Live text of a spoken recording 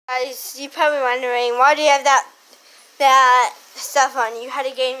Guys, you're probably wondering, why do you have that stuff on? You had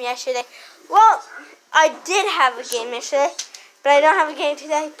a game yesterday. Well, I did have a game yesterday, but I don't have a game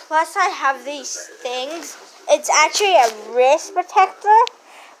today. Plus, I have these things. It's actually a wrist protector,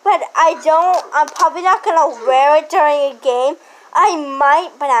 but I'm probably not going to wear it during a game. I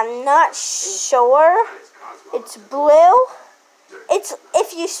might, but I'm not sure. It's blue. It's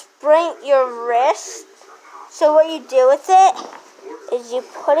if you sprint your wrist. So what you do with it is you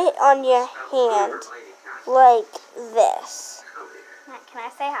put it on your hand like this. Can I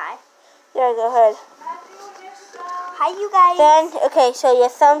say hi? Yeah, go ahead. Hi, you guys. Then, okay, so your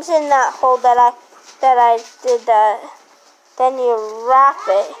thumb's in that hole that I did that. Then you wrap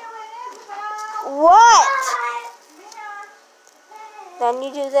it. What? Then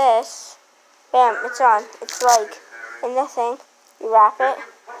you do this. Bam, it's on. It's like in the thing. You wrap it.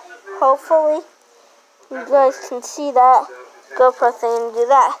 Hopefully, you guys can see that GoPro thing and do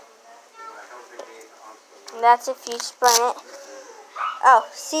that. And that's if you sprint it. Oh,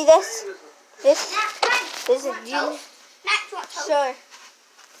 see this? This is you. Sure.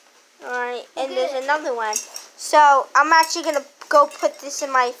 Alright, and there's another one. So I'm actually gonna go put this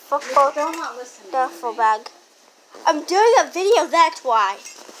in my football duffel bag. I'm doing a video, that's why.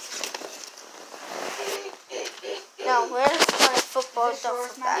 No, where's my football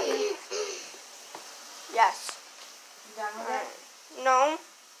duffel bag? Yes. You done with it? No.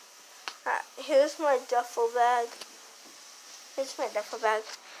 Here's my duffel bag. Here's my duffel bag.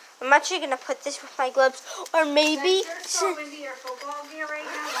 I'm actually going to put this with my gloves. Or maybe... Since you're so into your football gear right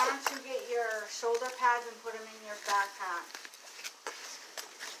now, why don't you get your shoulder pads and put them in your backpack?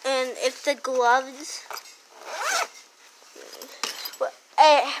 And if the gloves...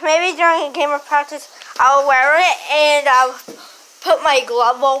 maybe during a game of practice, I'll wear it and I'll put my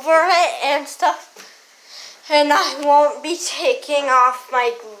glove over it and stuff. And I won't be taking off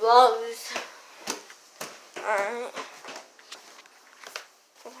my gloves. Alright.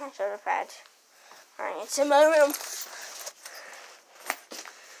 Here's my shoulder pads. Alright, it's in my room.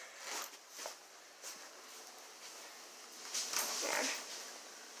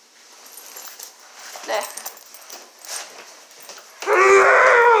 There.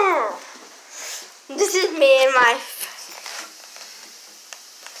 This is me and my...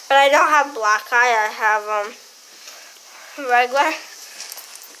 But I don't have black eye, I have regular.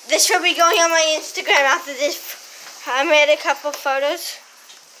 This will be going on my Instagram after this. I made a couple photos.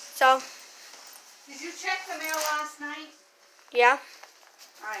 So. Did you check the mail last night? Yeah.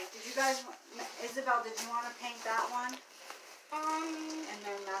 Alright, did you guys, Isabel, did you want to paint that one? And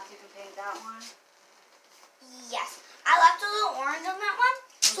then Matthew can paint that one? Yes. I left a little orange on that one,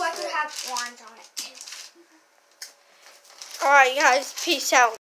 so I could have orange on it too. Alright guys, peace out.